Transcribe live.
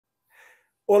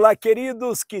Olá,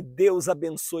 queridos, que Deus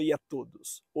abençoe a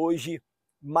todos. Hoje,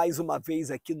 mais uma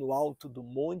vez aqui no alto do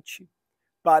monte,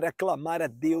 para clamar a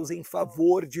Deus em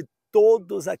favor de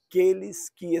todos aqueles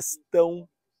que estão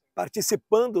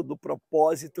participando do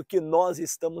propósito que nós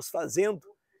estamos fazendo,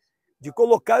 de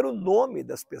colocar o nome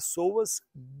das pessoas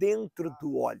dentro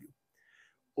do óleo.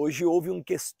 Hoje houve um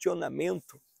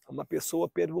questionamento, uma pessoa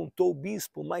perguntou ao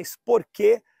bispo, mas por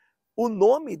que o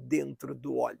nome dentro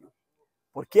do óleo?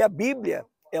 Porque a Bíblia,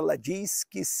 ela diz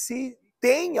que se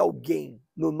tem alguém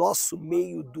no nosso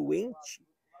meio doente,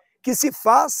 que se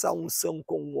faça a unção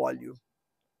com óleo.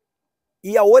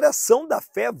 E a oração da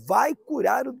fé vai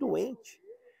curar o doente.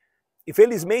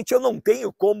 Infelizmente, eu não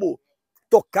tenho como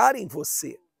tocar em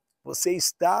você. Você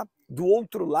está do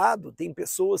outro lado, tem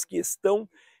pessoas que estão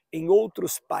em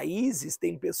outros países,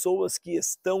 tem pessoas que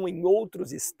estão em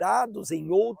outros estados,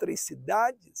 em outras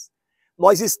cidades.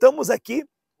 Nós estamos aqui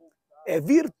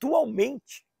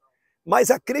virtualmente,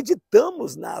 mas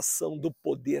acreditamos na ação do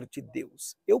poder de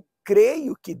Deus. Eu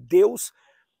creio que Deus,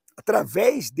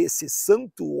 através desse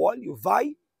santo óleo,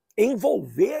 vai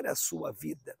envolver a sua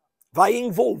vida, vai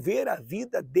envolver a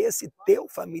vida desse teu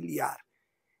familiar.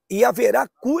 E haverá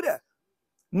cura,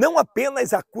 não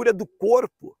apenas a cura do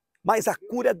corpo, mas a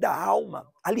cura da alma,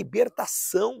 a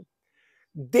libertação.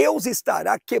 Deus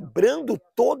estará quebrando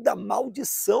toda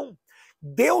maldição.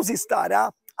 Deus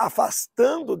estará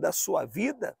afastando da sua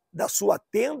vida, da sua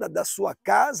tenda, da sua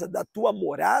casa, da tua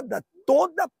morada,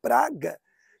 toda praga,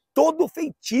 todo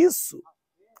feitiço.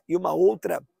 E um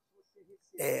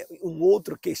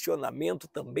outro questionamento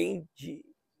também de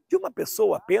uma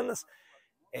pessoa apenas,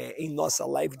 em nossa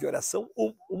live de oração,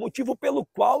 o motivo pelo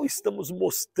qual estamos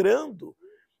mostrando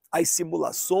as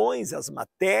simulações, as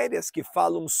matérias que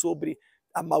falam sobre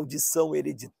a maldição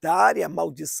hereditária, a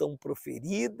maldição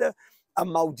proferida, a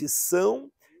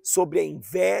maldição sobre a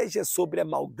inveja, sobre a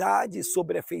maldade,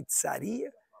 sobre a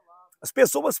feitiçaria. As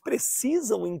pessoas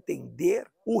precisam entender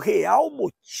o real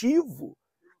motivo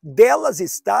delas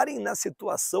estarem na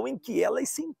situação em que elas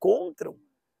se encontram.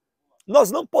 Nós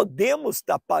não podemos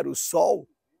tapar o sol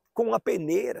com a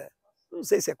peneira. Não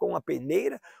sei se é com a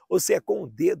peneira ou se é com o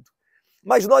dedo.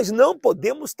 Mas nós não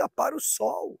podemos tapar o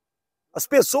sol. As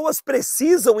pessoas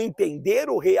precisam entender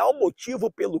o real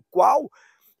motivo pelo qual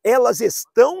elas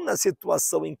estão na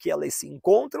situação em que elas se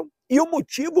encontram e o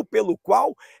motivo pelo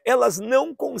qual elas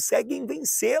não conseguem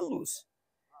vencê-los.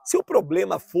 Se o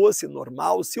problema fosse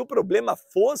normal, se o problema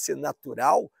fosse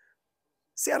natural,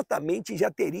 certamente já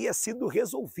teria sido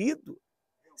resolvido.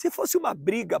 Se fosse uma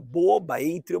briga boba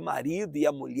entre o marido e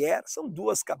a mulher, são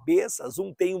duas cabeças,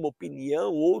 um tem uma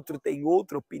opinião, o outro tem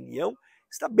outra opinião,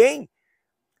 está bem.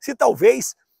 Se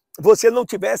talvez você não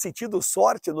tivesse tido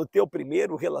sorte no teu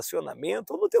primeiro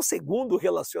relacionamento ou no teu segundo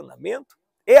relacionamento,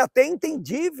 é até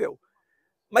entendível.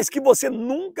 Mas que você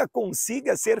nunca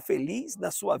consiga ser feliz na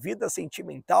sua vida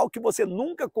sentimental, que você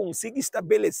nunca consiga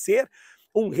estabelecer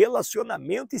um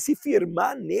relacionamento e se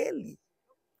firmar nele,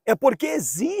 é porque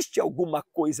existe alguma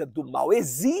coisa do mal,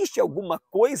 existe alguma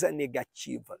coisa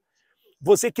negativa.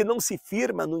 Você que não se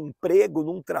firma no emprego,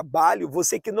 num trabalho,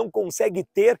 você que não consegue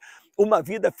ter uma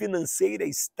vida financeira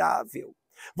estável,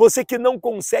 você que não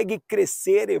consegue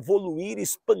crescer, evoluir,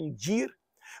 expandir,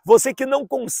 você que não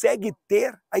consegue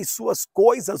ter as suas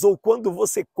coisas, ou quando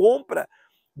você compra,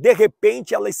 de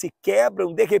repente elas se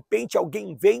quebram, de repente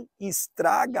alguém vem e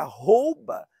estraga,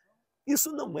 rouba.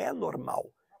 Isso não é normal.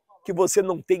 Que você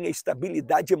não tenha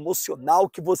estabilidade emocional,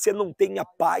 que você não tenha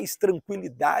paz,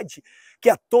 tranquilidade, que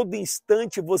a todo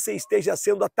instante você esteja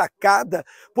sendo atacada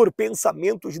por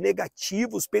pensamentos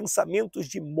negativos, pensamentos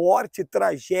de morte,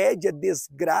 tragédia,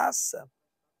 desgraça.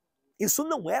 Isso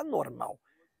não é normal.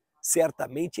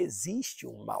 Certamente existe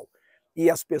um mal.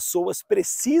 E as pessoas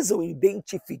precisam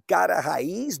identificar a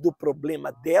raiz do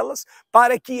problema delas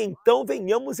para que então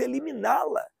venhamos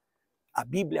eliminá-la. A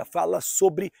Bíblia fala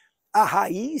sobre a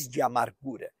raiz de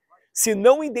amargura. Se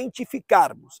não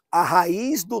identificarmos a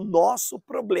raiz do nosso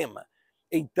problema,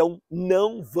 então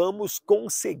não vamos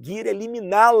conseguir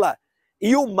eliminá-la.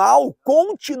 E o mal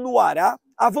continuará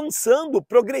avançando,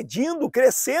 progredindo,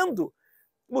 crescendo.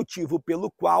 Motivo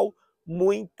pelo qual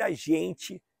muita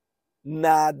gente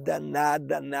nada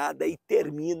e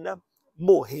termina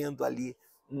morrendo ali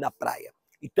na praia.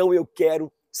 Então eu quero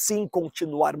sim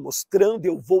continuar mostrando,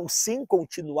 eu vou sim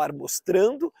continuar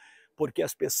mostrando, porque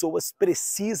as pessoas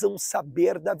precisam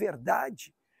saber da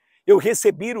verdade. Eu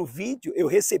recebi o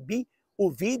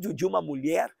vídeo de uma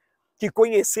mulher que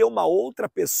conheceu uma outra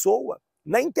pessoa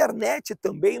na internet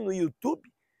também, no YouTube,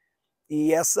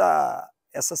 e essa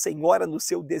senhora, no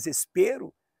seu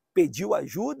desespero, pediu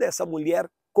ajuda. Essa mulher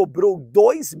cobrou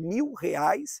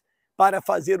R$2.000 para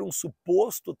fazer um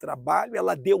suposto trabalho,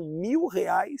 ela deu R$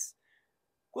 1.000.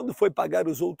 Quando foi pagar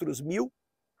os outros 1.000,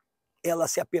 ela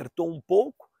se apertou um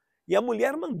pouco e a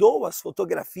mulher mandou as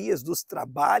fotografias dos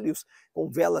trabalhos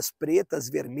com velas pretas,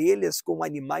 vermelhas, com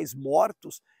animais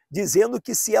mortos, dizendo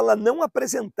que se ela não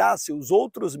apresentasse os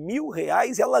outros R$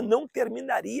 1.000, ela não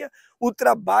terminaria o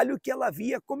trabalho que ela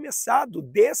havia começado,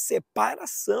 de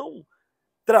separação.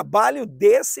 Trabalho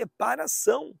de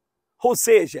separação. Ou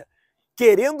seja,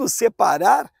 querendo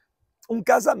separar um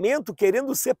casamento,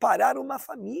 querendo separar uma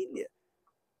família.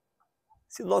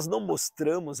 Se nós não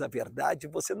mostramos a verdade,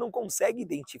 você não consegue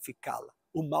identificá-la.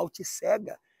 O mal te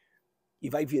cega e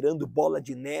vai virando bola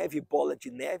de neve,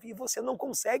 e você não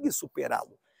consegue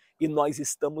superá-lo. E nós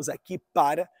estamos aqui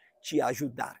para te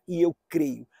ajudar. E eu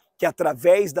creio que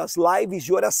através das lives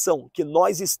de oração que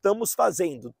nós estamos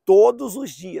fazendo todos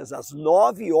os dias, às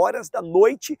 9 horas da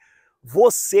noite,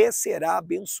 você será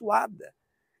abençoada.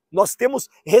 Nós temos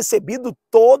recebido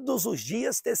todos os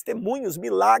dias testemunhos,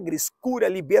 milagres, cura,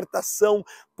 libertação,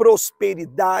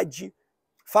 prosperidade,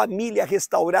 família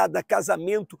restaurada,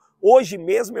 casamento. Hoje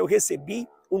mesmo eu recebi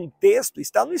um texto,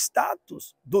 está no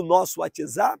status do nosso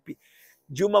WhatsApp,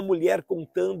 de uma mulher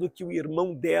contando que o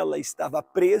irmão dela estava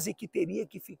preso e que teria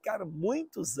que ficar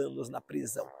muitos anos na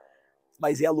prisão.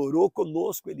 Mas ela orou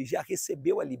conosco, ele já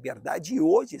recebeu a liberdade e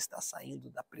hoje está saindo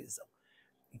da prisão.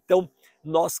 Então,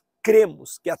 nós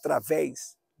cremos que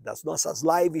através das nossas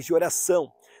lives de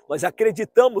oração, nós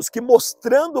acreditamos que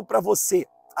mostrando para você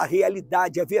a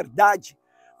realidade, a verdade,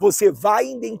 você vai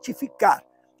identificar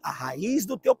a raiz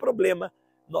do teu problema,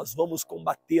 nós vamos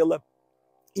combatê-la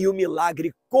e o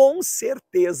milagre, com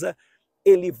certeza,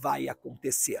 ele vai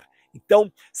acontecer.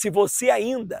 Então, se você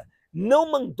ainda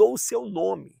não mandou o seu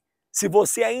nome, se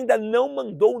você ainda não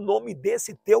mandou o nome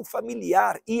desse teu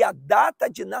familiar e a data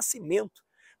de nascimento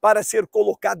para ser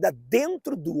colocada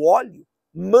dentro do óleo,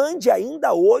 mande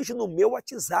ainda hoje no meu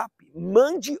WhatsApp.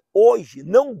 Mande hoje,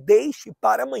 não deixe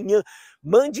para amanhã.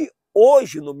 Mande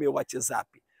hoje no meu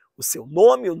WhatsApp. O seu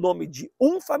nome, o nome de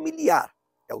um familiar,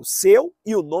 é o seu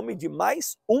e o nome de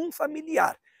mais um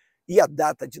familiar. E a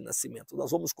data de nascimento.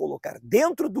 Nós vamos colocar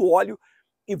dentro do óleo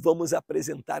e vamos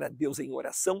apresentar a Deus em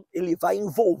oração. Ele vai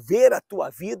envolver a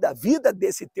tua vida, a vida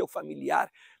desse teu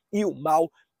familiar, e o mal,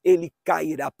 ele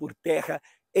cairá por terra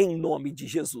em nome de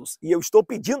Jesus. E eu estou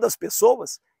pedindo às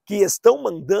pessoas que estão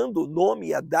mandando o nome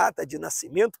e a data de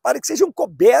nascimento para que sejam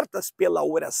cobertas pela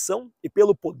oração e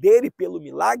pelo poder e pelo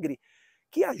milagre,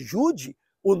 que ajude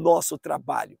o nosso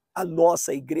trabalho, a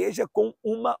nossa igreja, com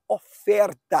uma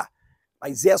oferta.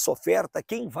 Mas essa oferta,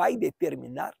 quem vai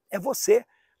determinar é você.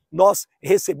 Nós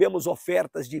recebemos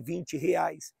ofertas de R$ 20,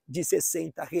 de R$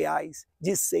 60, de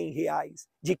R$ 100,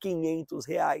 de R$ 500,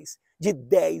 de R$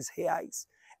 10.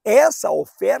 Essa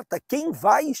oferta, quem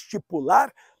vai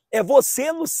estipular é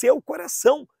você no seu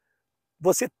coração.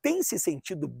 Você tem se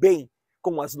sentido bem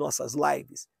com as nossas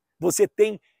lives? Você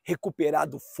tem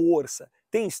recuperado força?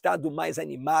 Tem estado mais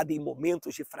animado em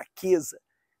momentos de fraqueza?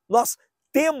 Nós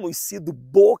temos sido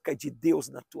boca de Deus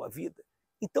na tua vida?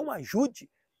 Então ajude.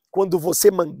 Quando você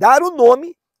mandar o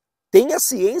nome, tenha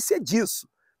ciência disso.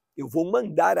 Eu vou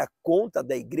mandar a conta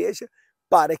da igreja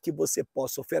para que você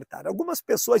possa ofertar. Algumas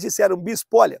pessoas disseram: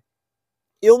 bispo, olha,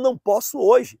 eu não posso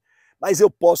hoje, mas eu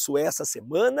posso essa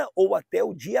semana ou até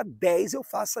o dia 10 eu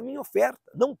faço a minha oferta.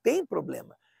 Não tem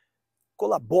problema.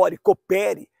 Colabore,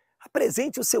 coopere,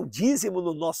 apresente o seu dízimo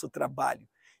no nosso trabalho.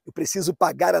 Eu preciso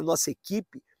pagar a nossa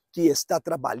equipe que está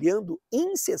trabalhando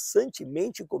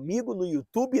incessantemente comigo no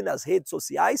YouTube e nas redes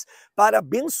sociais para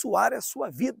abençoar a sua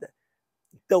vida.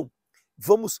 Então,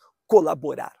 vamos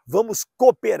colaborar, vamos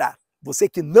cooperar. Você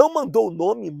que não mandou o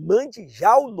nome, mande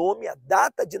já o nome, a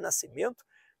data de nascimento.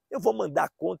 Eu vou mandar a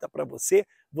conta para você,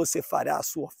 você fará a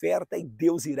sua oferta e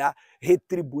Deus irá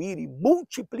retribuir e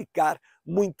multiplicar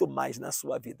muito mais na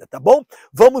sua vida, tá bom?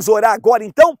 Vamos orar agora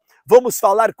então? Vamos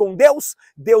falar com Deus?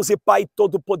 Deus e Pai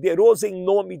Todo-Poderoso, em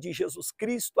nome de Jesus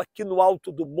Cristo, aqui no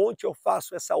alto do monte eu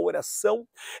faço essa oração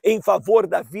em favor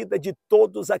da vida de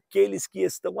todos aqueles que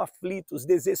estão aflitos,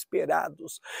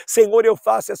 desesperados. Senhor, eu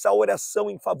faço essa oração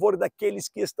em favor daqueles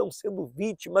que estão sendo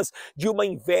vítimas de uma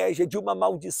inveja, de uma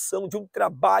maldição, de um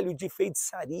trabalho de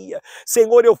feitiçaria.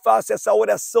 Senhor, eu faço essa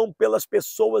oração pelas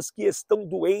pessoas que estão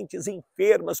doentes,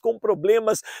 enfermas, com problemas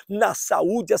problemas na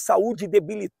saúde, a saúde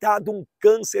debilitada, um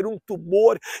câncer, um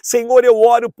tumor. Senhor, eu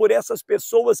oro por essas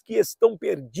pessoas que estão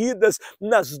perdidas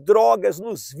nas drogas,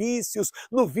 nos vícios,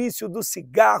 no vício do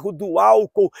cigarro, do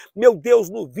álcool, meu Deus,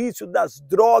 no vício das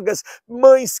drogas,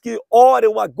 mães que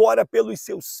oram agora pelos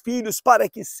seus filhos para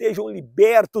que sejam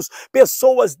libertos,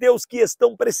 pessoas, Deus, que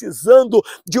estão precisando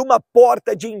de uma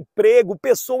porta de emprego,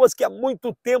 pessoas que há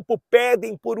muito tempo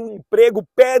pedem por um emprego,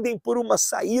 pedem por uma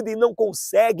saída e não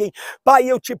conseguem. Pai,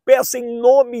 eu te peço em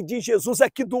nome de Jesus,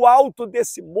 aqui do alto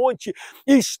desse monte,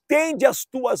 estende as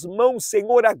tuas mãos,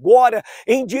 Senhor, agora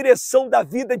em direção da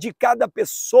vida de cada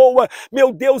pessoa,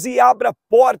 meu Deus, e abra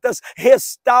portas,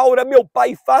 restaura, meu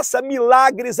Pai, faça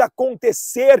milagres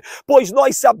acontecer, pois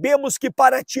nós sabemos que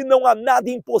para ti não há nada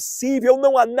impossível,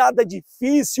 não há nada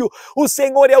difícil. O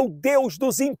Senhor é o Deus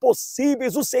dos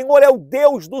impossíveis, o Senhor é o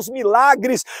Deus dos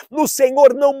milagres. No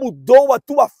Senhor não mudou, a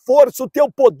tua força, o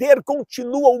teu poder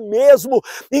continua o mesmo.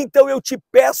 Então eu te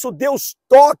peço, Deus,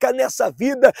 toca nessa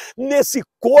vida, nesse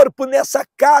corpo, nessa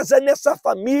casa, nessa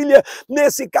família,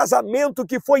 nesse casamento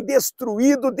que foi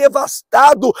destruído,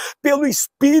 devastado pelo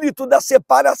espírito da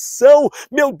separação.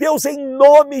 Meu Deus, em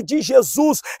nome de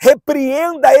Jesus,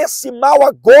 repreenda esse mal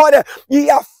agora e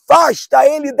afasta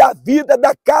ele da vida,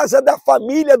 da casa, da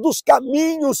família, dos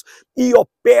caminhos e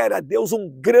opera, Deus, um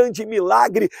grande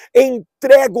milagre,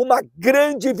 entrega uma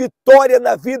grande vitória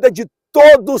na vida de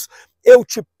todos. Eu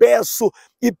te peço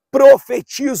e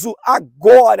profetizo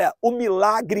agora o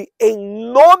milagre em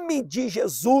nome de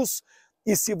Jesus.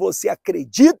 E se você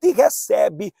acredita e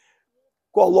recebe,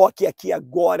 coloque aqui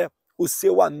agora o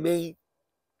seu amém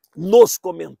nos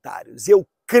comentários. Eu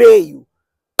creio,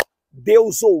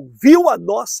 Deus ouviu a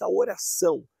nossa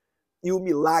oração e o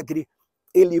milagre,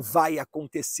 ele vai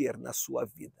acontecer na sua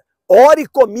vida. Ore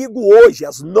comigo hoje,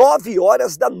 às 9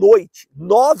 horas da noite,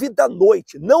 9 da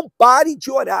noite, não pare de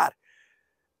orar.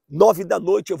 9 da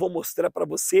noite eu vou mostrar para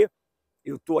você,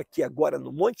 eu estou aqui agora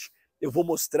no monte, eu vou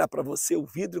mostrar para você o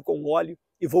vidro com óleo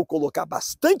e vou colocar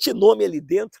bastante nome ali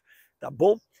dentro, tá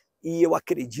bom? E eu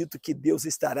acredito que Deus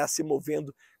estará se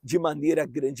movendo de maneira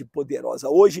grande e poderosa.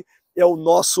 Hoje é o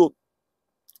nosso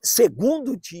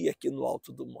segundo dia aqui no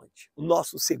Alto do Monte, o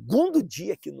nosso segundo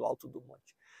dia aqui no Alto do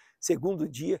Monte, segundo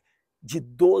dia de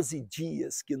 12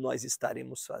 dias que nós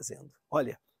estaremos fazendo.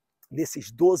 Olha,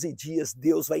 nesses 12 dias,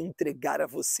 Deus vai entregar a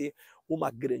você uma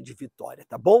grande vitória,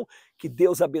 tá bom? Que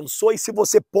Deus abençoe. Se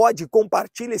você pode,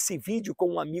 compartilhe esse vídeo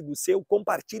com um amigo seu,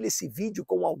 compartilhe esse vídeo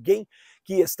com alguém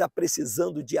que está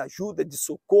precisando de ajuda, de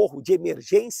socorro, de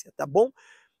emergência, tá bom?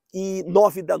 E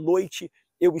 9 da noite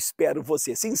eu espero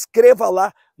você. Se inscreva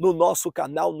lá no nosso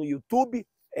canal no YouTube,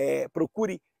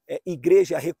 procure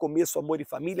Igreja Recomeço, Amor e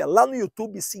Família, lá no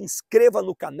YouTube, se inscreva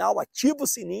no canal, ativa o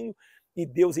sininho e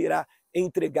Deus irá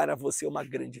entregar a você uma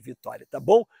grande vitória, tá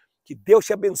bom? Que Deus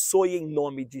te abençoe em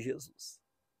nome de Jesus.